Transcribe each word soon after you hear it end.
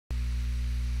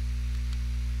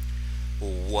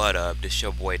What up? This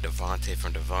your boy Devontae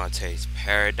from Devontae's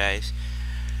Paradise.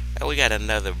 And we got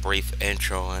another brief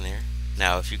intro on here.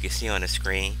 Now, if you can see on the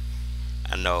screen,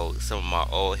 I know some of my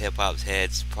old hip hop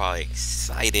heads probably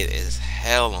excited as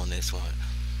hell on this one.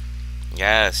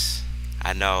 Yes,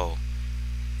 I know.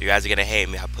 You guys are gonna hate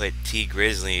me. I put T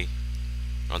Grizzly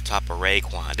on top of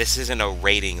Raekwon. This isn't a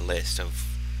rating list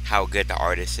of how good the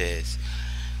artist is.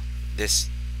 This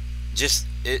just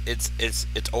it's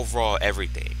overall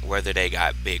everything. Whether they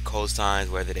got big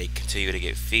cosigns, whether they continue to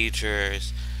get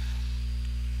features,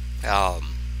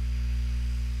 um,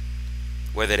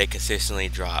 whether they consistently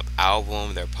drop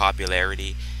album, their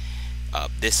popularity.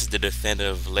 This is the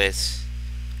definitive list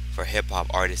for hip hop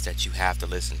artists that you have to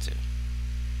listen to.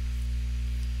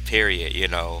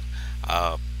 Period.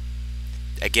 Uh,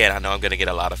 Again, I know I'm gonna get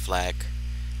a lot of flack.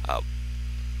 Uh,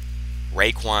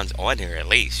 Raekwon's on here at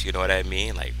least. You know what I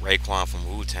mean? Like Raekwon from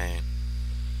Wu Tang,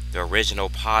 the original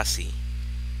posse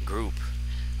group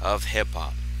of hip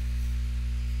hop.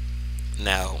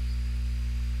 Now,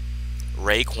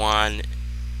 Raekwon.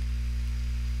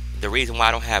 The reason why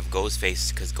I don't have Ghostface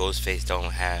is because Ghostface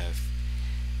don't have.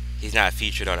 He's not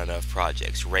featured on enough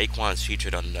projects. Raekwon's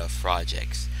featured on enough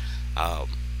projects. Um,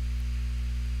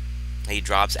 he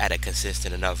drops at a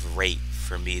consistent enough rate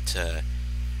for me to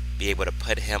be able to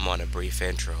put him on a brief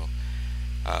intro.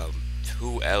 Um,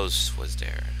 who else was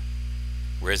there?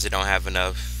 RZA don't have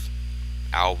enough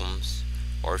albums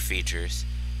or features,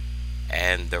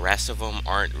 and the rest of them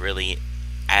aren't really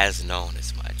as known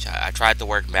as much. I tried to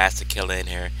work Master Killer in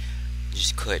here,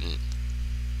 just couldn't.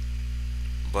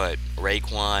 But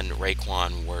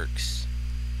Raekwon works.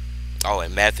 Oh,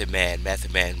 and Method Man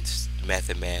is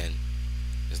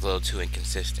a little too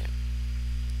inconsistent.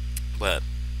 But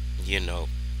you know,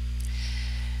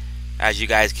 as you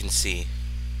guys can see,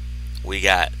 we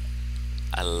got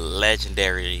a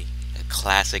legendary, a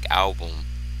classic album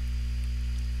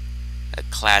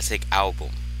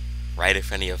right in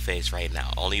front of your face right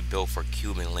now, only built for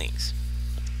Cuban links.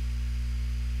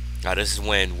 Now this is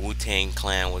when Wu Tang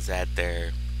Clan was at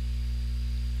their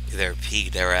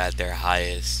peak. They were at their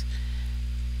highest.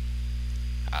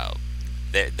 Uh,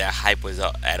 their hype was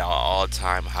at an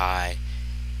all-time high.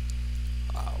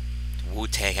 Uh, Wu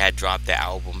Tang had dropped the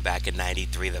album back in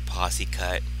 '93, the Posse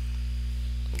Cut.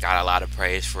 Got a lot of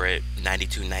praise for it.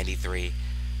 '92, '93,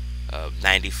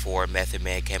 '94, Method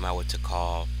Man came out with To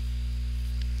Call.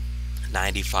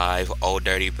 '95, Old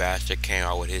Dirty Bastard came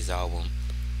out with his album.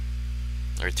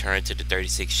 Return to the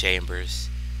 36 Chambers.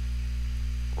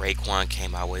 Raekwon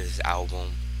came out with his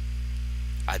album.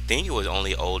 I think it was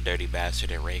only Old Dirty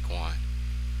Bastard and Raekwon.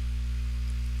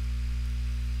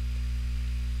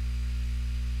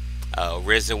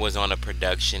 RZA was on a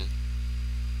production.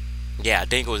 Yeah, I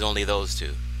think it was only those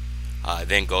two.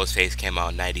 Then Ghostface came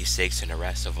out in '96, and the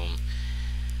rest of them.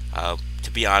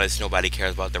 To be honest, nobody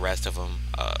cares about the rest of them.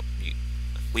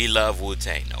 We love Wu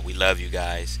Tang. No, we love you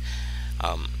guys.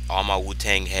 All my Wu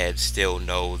Tang heads still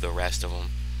know the rest of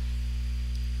them.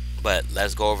 But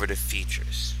let's go over the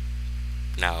features.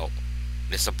 Now,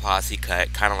 this is a posse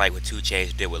cut, kind of like what 2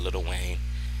 Chainz did with Lil Wayne.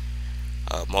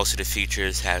 Most of the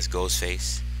features has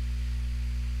Ghostface.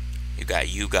 You got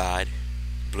You God,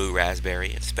 Blue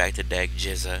Raspberry, Inspector Deck,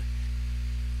 GZA,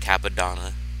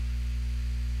 Capadonna,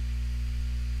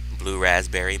 Blue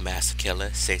Raspberry, Master Killer,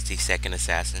 60-Second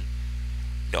Assassin.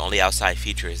 The only outside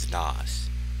feature is Nas.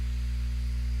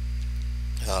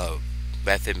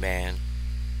 Method Man,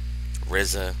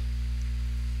 RZA,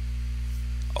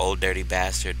 Old Dirty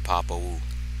Bastard, Papa Wu.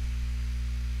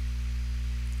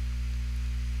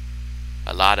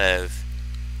 A lot of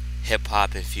hip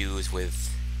hop infused with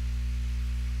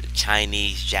the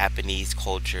Chinese, Japanese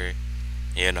culture.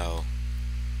 You know,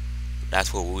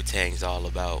 that's what Wu Tang's all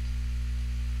about.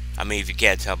 I mean, if you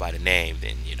can't tell by the name,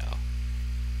 then you know.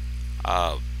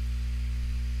 Uh,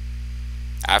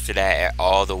 After that,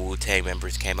 all the Wu Tang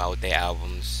members came out with their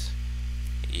albums.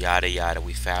 Yada yada.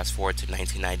 We fast forward to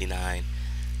 1999.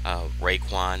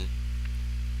 Raekwon.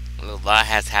 A lot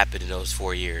has happened in those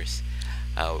 4 years.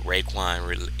 Raekwon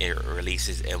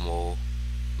releases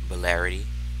Immobility.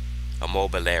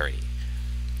 Immobility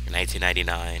in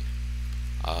 1999.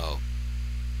 I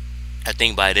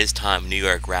think by this time, New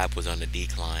York rap was on the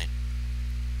decline.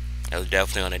 It was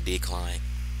definitely on a decline.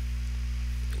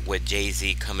 With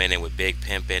Jay-Z coming in with Big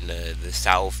Pimpin', the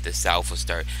South will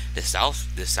start. The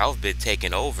South been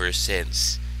taking over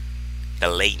since the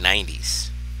late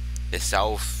 '90s. The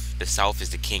South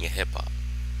is the king of hip hop.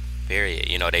 Period.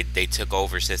 You know, they took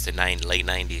over since the late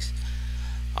 '90s.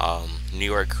 New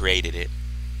York created it.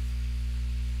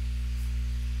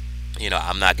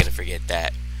 I'm not gonna forget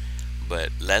that.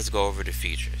 But let's go over the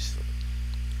features.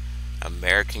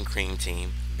 American Cream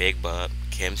Team, Big Bub,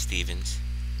 Kim Stevens,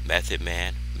 Method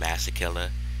Man, Master Killer,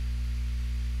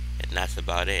 and that's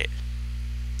about it.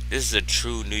 This is a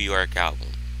true New York album.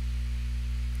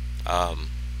 Um,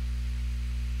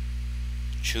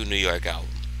 True New York album.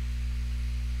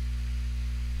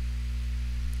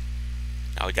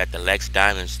 Now we got the Lex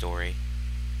Diamond story.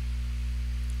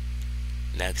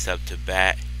 Next up to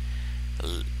bat.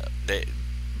 The,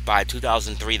 by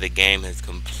 2003, the game has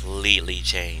completely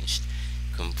changed.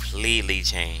 Completely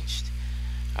changed.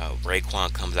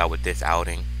 Raekwon comes out with this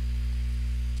outing.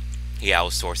 He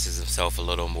outsources himself a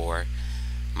little more.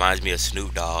 Reminds me of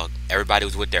Snoop Dogg. Everybody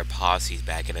was with their posses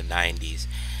back in the 90s.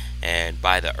 And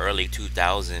by the early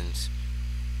 2000s,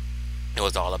 it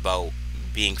was all about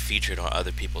being featured on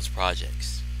other people's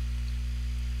projects.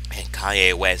 And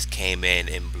Kanye West came in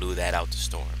and blew that out the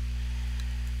storm.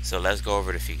 So let's go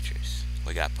over the features.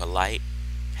 We got Polite,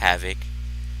 Havoc,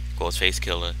 Ghostface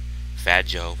Killer, Fat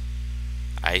Joe,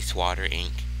 Ice Water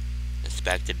Inc.,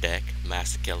 Inspector Deck,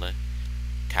 Master Killer,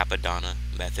 Capadonna,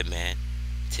 Method Man,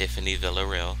 Tiffany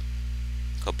Villarreal,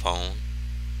 Capone,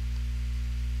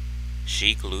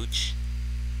 Chic Luch,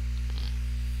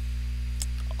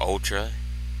 Ultra,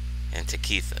 and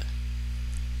Takitha.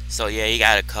 So yeah, he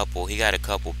got a couple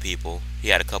people. He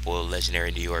got a couple of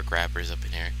legendary New York rappers up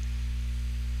in here.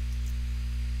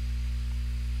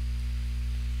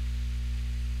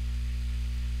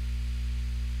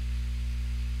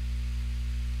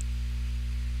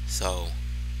 So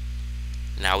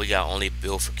now we got only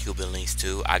Built for Cuban Links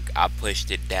 2. I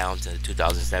pushed it down to the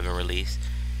 2007 release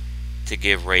to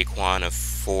give Raekwon a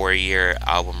 4-year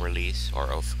album release, or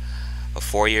a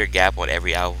 4-year gap on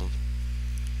every album.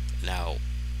 Now,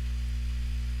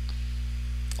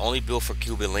 only Built for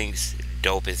Cuban Links,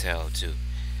 dope as hell too.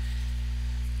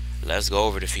 Let's go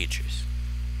over the features.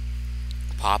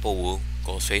 Papa Wu,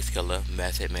 Ghostface Killer,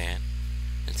 Method Man,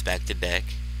 Inspector Deck,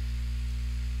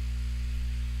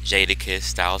 Jadakiss,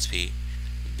 Styles P,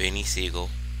 Benny Siegel,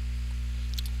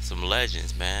 some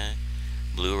legends, man.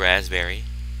 Blue Raspberry,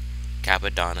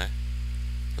 Capadonna,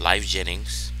 Life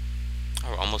Jennings.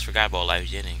 I almost forgot about Life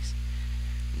Jennings.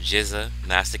 Jizza,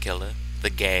 Master Killer, The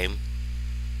Game,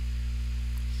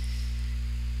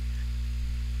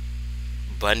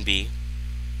 Bun B,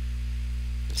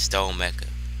 and Stone Mecca.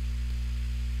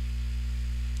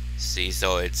 See,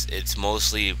 so it's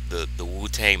mostly the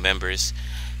Wu-Tang members,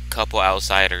 couple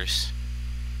outsiders.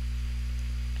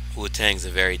 Wu-Tang's a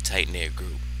very tight-knit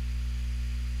group.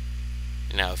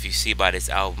 Now, if you see by this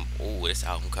album, ooh, this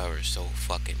album cover is so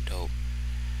fucking dope.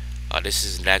 This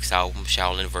is the next album,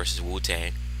 Shaolin vs.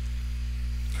 Wu-Tang,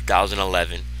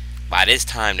 2011. By this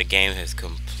time, the game has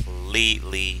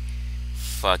completely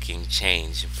fucking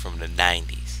changed from the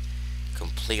 90s.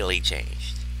 Completely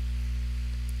changed.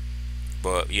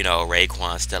 But, you know,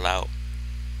 Raekwon's still out.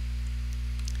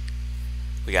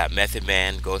 We got Method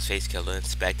Man, Ghostface Killer,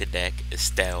 Inspector Deck,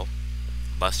 Estelle,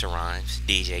 Busta Rhymes,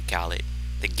 DJ Khaled,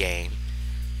 The Game,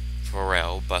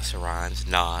 Pharrell, Busta Rhymes,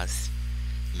 Nas,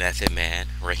 Method Man,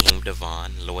 Raheem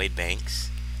Devon, Lloyd Banks,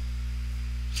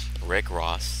 Rick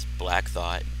Ross, Black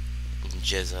Thought,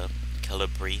 Jizza, Killer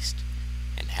Priest,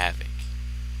 and Havoc.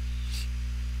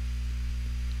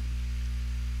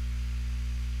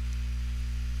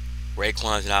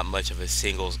 Raekwon's not much of a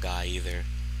singles guy either.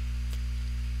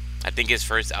 I think his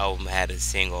first album had a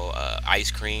single, Ice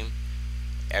Cream.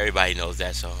 Everybody knows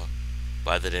that song.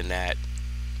 But other than that,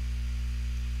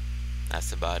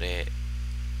 that's about it.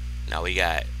 Now we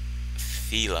got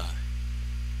Fila,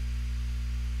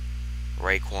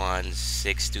 Raekwon's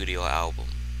 6th studio album.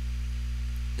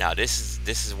 Now this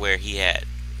is where he had.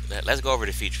 Let's go over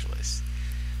the feature list.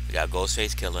 We got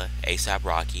Ghostface Killer, A$AP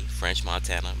Rocky, French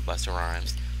Montana, Busta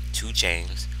Rhymes, 2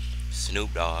 Chainz,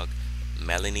 Snoop Dogg,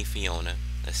 Melanie Fiona,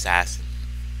 Assassin,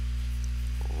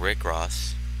 Rick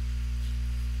Ross,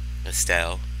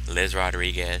 Estelle, Liz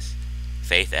Rodriguez,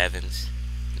 Faith Evans,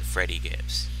 and Freddie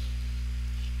Gibbs.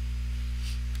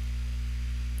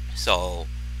 So,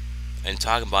 in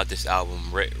talking about this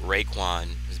album, Raekwon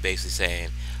is basically saying,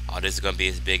 "Oh, this is gonna be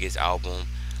his biggest album."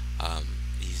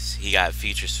 He got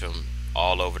features from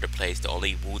all over the place. The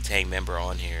only Wu-Tang member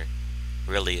on here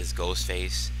really is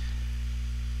Ghostface.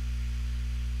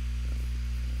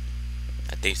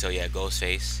 I think so, yeah,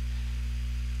 Ghostface.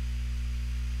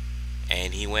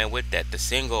 And he went with that. The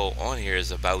single on here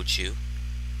is About You.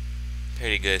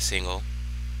 Pretty good single.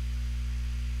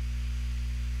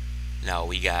 Now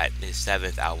we got his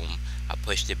 7th album. I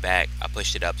pushed it back. I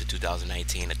pushed it up to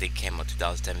 2019. I think it came out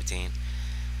 2017.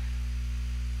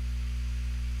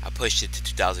 I pushed it to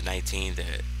 2019 to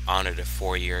honor the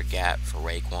 4-year gap for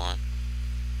Raekwon.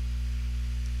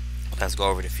 Let's go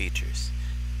over the features.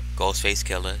 Ghostface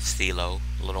Killer, CeeLo,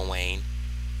 Lil Wayne,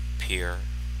 Pure,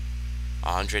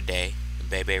 Andre Day,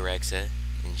 Bebe Rexha,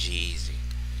 and Jeezy.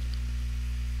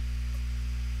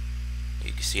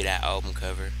 You can see that album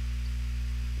cover.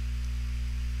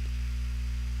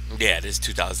 Yeah, this is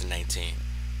 2019.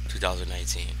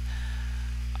 2019.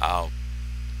 Um,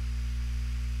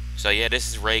 so yeah, this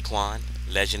is Raekwon,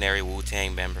 legendary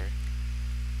Wu-Tang member.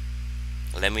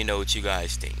 Let me know what you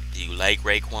guys think. Do you like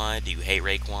Raekwon? Do you hate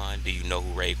Raekwon? Do you know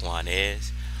who Raekwon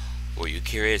is? Were you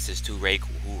curious as to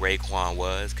who Raekwon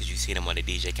was because you seen him on the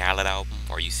DJ Khaled album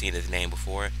or you seen his name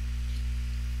before?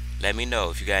 Let me know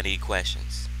if you got any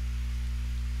questions.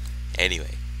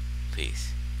 Anyway,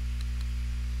 peace.